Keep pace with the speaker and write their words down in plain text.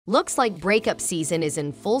Looks like breakup season is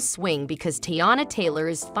in full swing because Teyana Taylor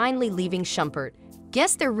is finally leaving Shumpert.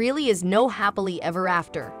 Guess there really is no happily ever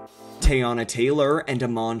after. Teyana Taylor and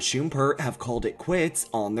Iman Shumpert have called it quits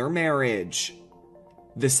on their marriage.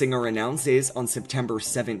 The singer announces on September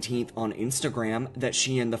 17th on Instagram that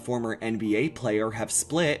she and the former NBA player have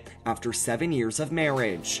split after 7 years of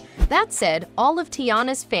marriage. That said, all of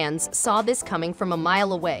Teyana's fans saw this coming from a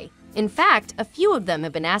mile away. In fact, a few of them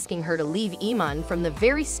have been asking her to leave Iman from the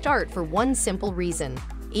very start for one simple reason.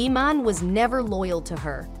 Iman was never loyal to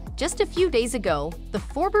her. Just a few days ago, the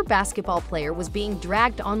former basketball player was being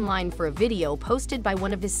dragged online for a video posted by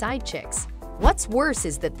one of his side chicks. What's worse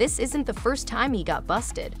is that this isn't the first time he got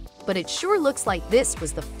busted, but it sure looks like this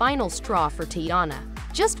was the final straw for Teyana.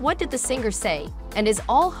 Just what did the singer say? And is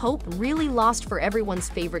all hope really lost for everyone's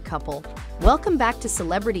favorite couple? Welcome back to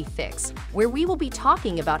Celebrity Fix, where we will be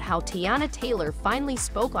talking about how Teyana Taylor finally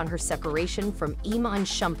spoke on her separation from Iman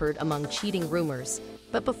Shumpert among cheating rumors.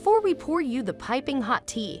 But before we pour you the piping hot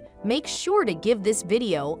tea, make sure to give this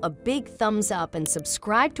video a big thumbs up and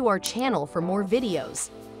subscribe to our channel for more videos.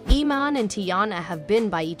 Iman and Teyana have been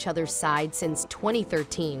by each other's side since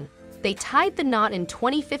 2013. They tied the knot in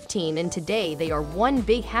 2015, and today they are one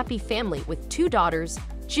big happy family with 2 daughters,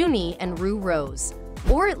 Junie and Rue Rose.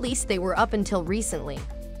 Or at least they were up until recently.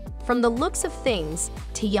 From the looks of things,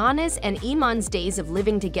 Teyana's and Iman's days of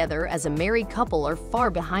living together as a married couple are far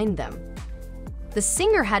behind them. The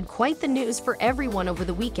singer had quite the news for everyone over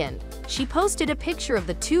the weekend. She posted a picture of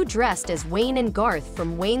the two dressed as Wayne and Garth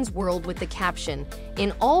from Wayne's World with the caption,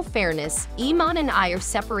 "In all fairness, Iman and I are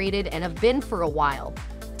separated and have been for a while.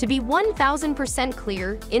 To be 1000%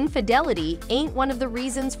 clear, infidelity ain't one of the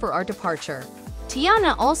reasons for our departure."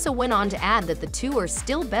 Teyana also went on to add that the two are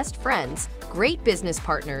still best friends, great business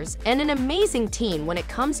partners, and an amazing team when it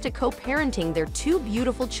comes to co-parenting their 2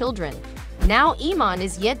 beautiful children. Now, Iman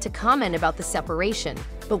is yet to comment about the separation,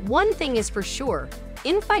 but one thing is for sure,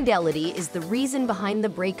 infidelity is the reason behind the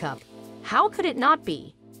breakup. How could it not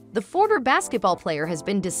be? The former basketball player has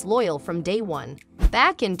been disloyal from day one.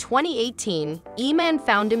 Back in 2018, Iman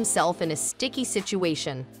found himself in a sticky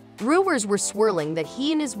situation. Rumors were swirling that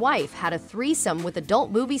he and his wife had a threesome with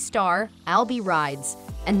adult movie star Albie Rides.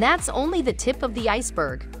 And that's only the tip of the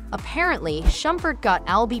iceberg. Apparently, Shumpert got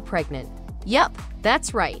Albie pregnant. Yup,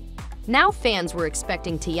 that's right. Now fans were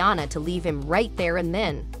expecting Teyana to leave him right there and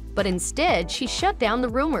then. But instead, she shut down the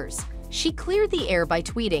rumors. She cleared the air by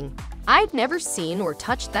tweeting, "I'd never seen or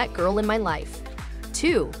touched that girl in my life."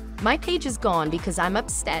 2. My page is gone because I'm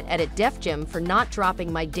upset at Def Jam for not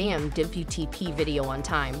dropping my damn WTP video on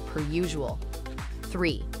time, per usual.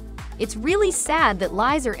 3. It's really sad that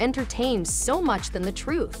lies are entertained so much than the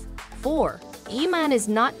truth. 4. Iman is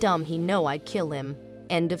not dumb, he know I'd kill him.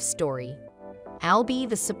 End of story. Albie,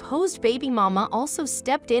 the supposed baby mama, also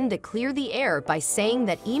stepped in to clear the air by saying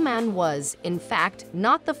that Iman was, in fact,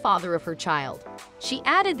 not the father of her child. She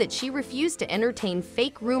added that she refused to entertain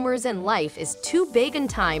fake rumors and life is too big and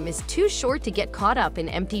time is too short to get caught up in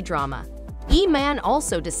empty drama. Iman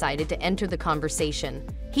also decided to enter the conversation.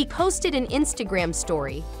 He posted an Instagram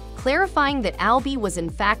story, clarifying that Albie was in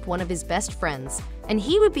fact one of his best friends, and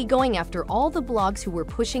he would be going after all the blogs who were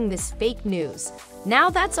pushing this fake news.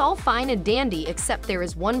 Now that's all fine and dandy, except there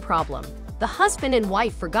is one problem. The husband and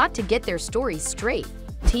wife forgot to get their stories straight.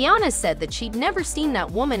 Teyana said that she'd never seen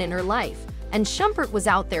that woman in her life, and Shumpert was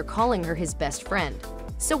out there calling her his best friend.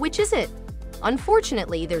 So which is it?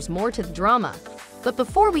 Unfortunately, there's more to the drama. But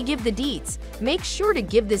before we give the deets, make sure to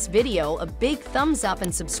give this video a big thumbs up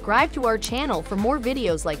and subscribe to our channel for more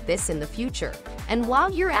videos like this in the future. And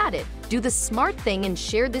while you're at it, do the smart thing and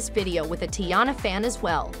share this video with a Teyana fan as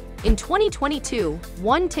well. In 2022,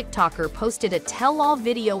 one TikToker posted a tell-all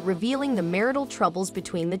video revealing the marital troubles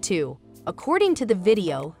between the two. According to the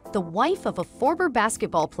video, the wife of a former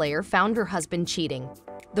basketball player found her husband cheating.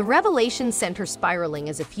 The revelation sent her spiraling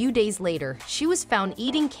as a few days later, she was found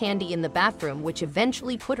eating candy in the bathroom, which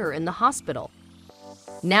eventually put her in the hospital.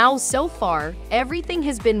 Now, so far, everything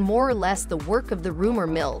has been more or less the work of the rumor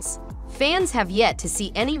mills. Fans have yet to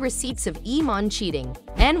see any receipts of Iman cheating,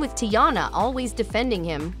 and with Teyana always defending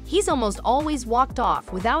him, he's almost always walked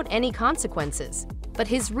off without any consequences. But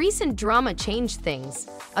his recent drama changed things.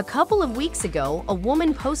 A couple of weeks ago, a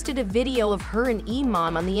woman posted a video of her and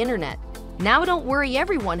Iman on the internet. Now don't worry,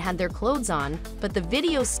 everyone had their clothes on, but the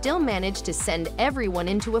video still managed to send everyone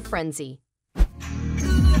into a frenzy.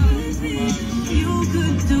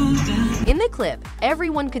 In the clip,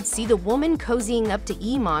 everyone could see the woman cozying up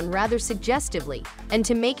to Iman rather suggestively, and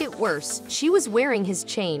to make it worse, she was wearing his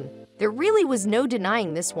chain. There really was no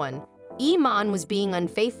denying this one. Iman was being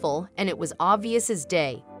unfaithful, and it was obvious as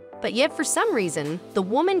day. But yet for some reason, the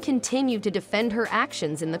woman continued to defend her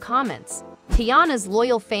actions in the comments. Teyana's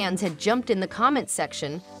loyal fans had jumped in the comment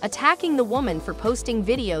section, attacking the woman for posting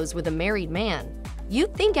videos with a married man.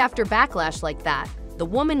 You'd think after backlash like that, the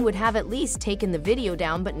woman would have at least taken the video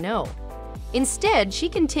down, but no. Instead, she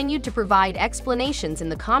continued to provide explanations in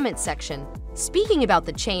the comment section. Speaking about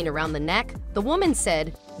the chain around the neck, the woman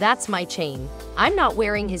said, "That's my chain. I'm not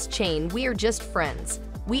wearing his chain, we are just friends.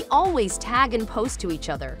 We always tag and post to each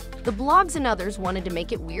other." The blogs and others wanted to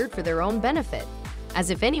make it weird for their own benefit. As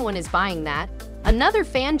if anyone is buying that. Another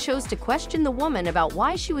fan chose to question the woman about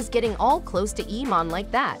why she was getting all close to Iman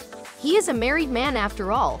like that. He is a married man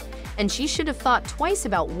after all, and she should have thought twice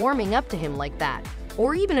about warming up to him like that,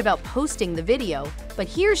 or even about posting the video. But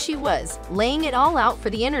here she was, laying it all out for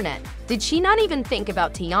the internet. Did she not even think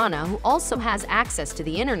about Teyana, who also has access to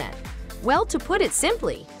the internet? Well, to put it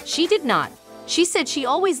simply, she did not. She said she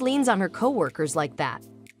always leans on her co-workers like that.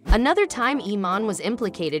 Another time, Iman was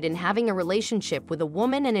implicated in having a relationship with a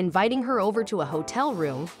woman and inviting her over to a hotel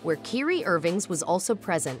room where Kyrie Irving's was also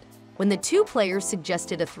present. When the two players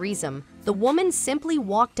suggested a threesome, the woman simply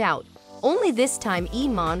walked out. Only this time,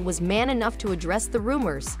 Iman was man enough to address the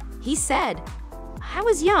rumors. He said, "I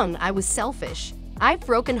was young, I was selfish. I've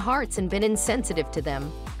broken hearts and been insensitive to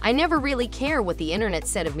them. I never really care what the internet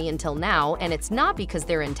said of me until now, and it's not because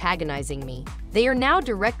they're antagonizing me. They are now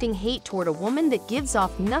directing hate toward a woman that gives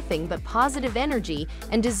off nothing but positive energy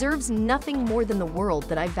and deserves nothing more than the world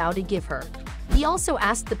that I vow to give her." He also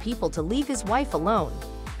asked the people to leave his wife alone.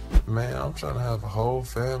 Man, I'm trying to have a whole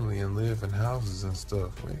family and live in houses and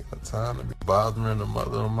stuff. I ain't got time to be bothering the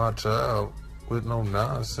mother of my child with no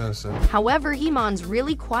nonsense. However, Iman's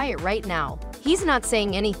really quiet right now. He's not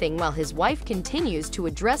saying anything while his wife continues to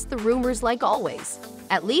address the rumors like always.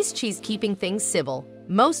 At least she's keeping things civil.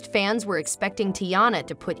 Most fans were expecting Teyana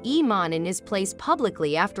to put Iman in his place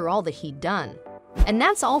publicly after all that he'd done. And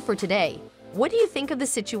that's all for today. What do you think of the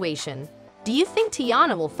situation? Do you think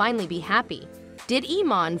Teyana will finally be happy? Did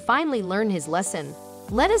Iman finally learn his lesson?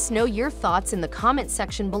 Let us know your thoughts in the comment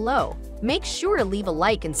section below. Make sure to leave a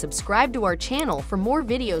like and subscribe to our channel for more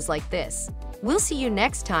videos like this. We'll see you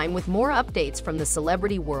next time with more updates from the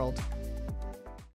celebrity world.